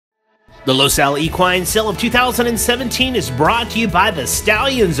The Los Al Equine Sale of 2017 is brought to you by the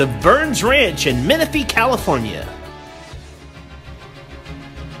Stallions of Burns Ranch in Menifee, California.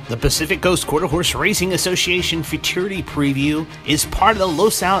 The Pacific Coast Quarter Horse Racing Association Futurity Preview is part of the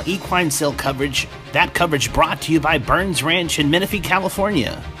Los Al Equine Sale coverage. That coverage brought to you by Burns Ranch in Menifee,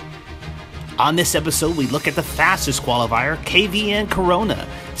 California. On this episode, we look at the fastest qualifier, KVN Corona,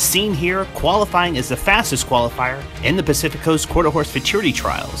 seen here qualifying as the fastest qualifier in the Pacific Coast Quarter Horse Futurity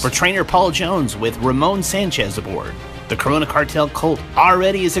Trials for trainer Paul Jones with Ramon Sanchez aboard. The Corona Cartel Colt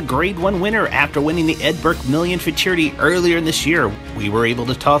already is a Grade 1 winner after winning the Ed Burke Million Futurity earlier in this year. We were able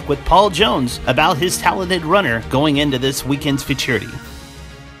to talk with Paul Jones about his talented runner going into this weekend's Futurity.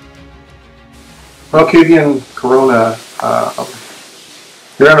 Well, KVN Corona,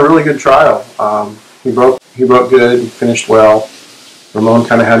 he ran a really good trial. He broke good, he finished well. Ramon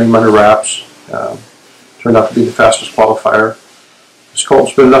kind of had him under wraps. Turned out to be the fastest qualifier. This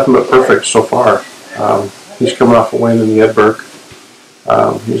colt's been nothing but perfect so far. He's coming off a win in the Ed Burke.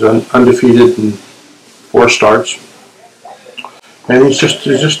 He's undefeated in 4 starts, and he's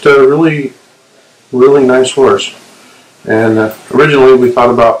just a really nice horse. And originally we thought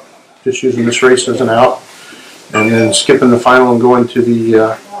about just using this race as an out, and then skipping the final and going to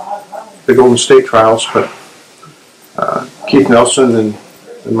the Golden State Trials. But Keith Nelson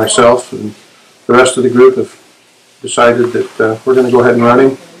and myself and the rest of the group have decided that we're going to go ahead and run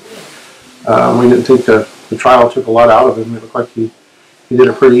him. We didn't think the trial took a lot out of him. It looked like he did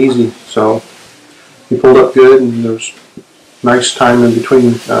it pretty easy. So he pulled up good, and there was nice time in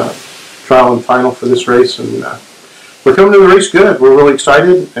between trial and final for this race. And we're coming to the race good. We're really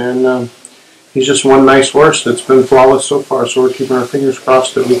excited, and he's just one nice horse that's been flawless so far, so we're keeping our fingers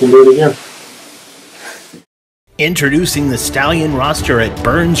crossed that we can do it again. Introducing the stallion roster at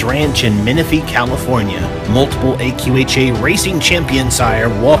Burns Ranch in Menifee, California. Multiple AQHA racing champion sire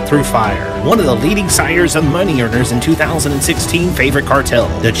Walk Through Fire. One of the leading sires of money earners in 2016 Favorite Cartel.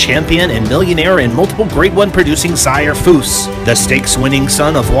 The champion and millionaire and multiple Grade 1 producing sire Foos. The stakes winning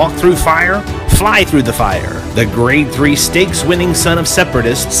son of Walk Through Fire, Fly Through the Fire. The Grade 3 stakes winning son of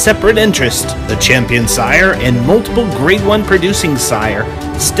Separatist, Separate Interest. The champion sire and multiple Grade 1 producing sire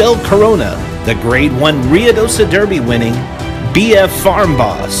Stel Corona. The Grade 1 Riadosa Derby winning BF Farm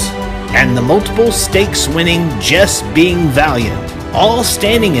Boss, and the multiple stakes winning Just Being Valiant, all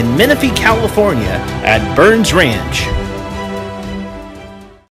standing in Menifee, California at Burns Ranch.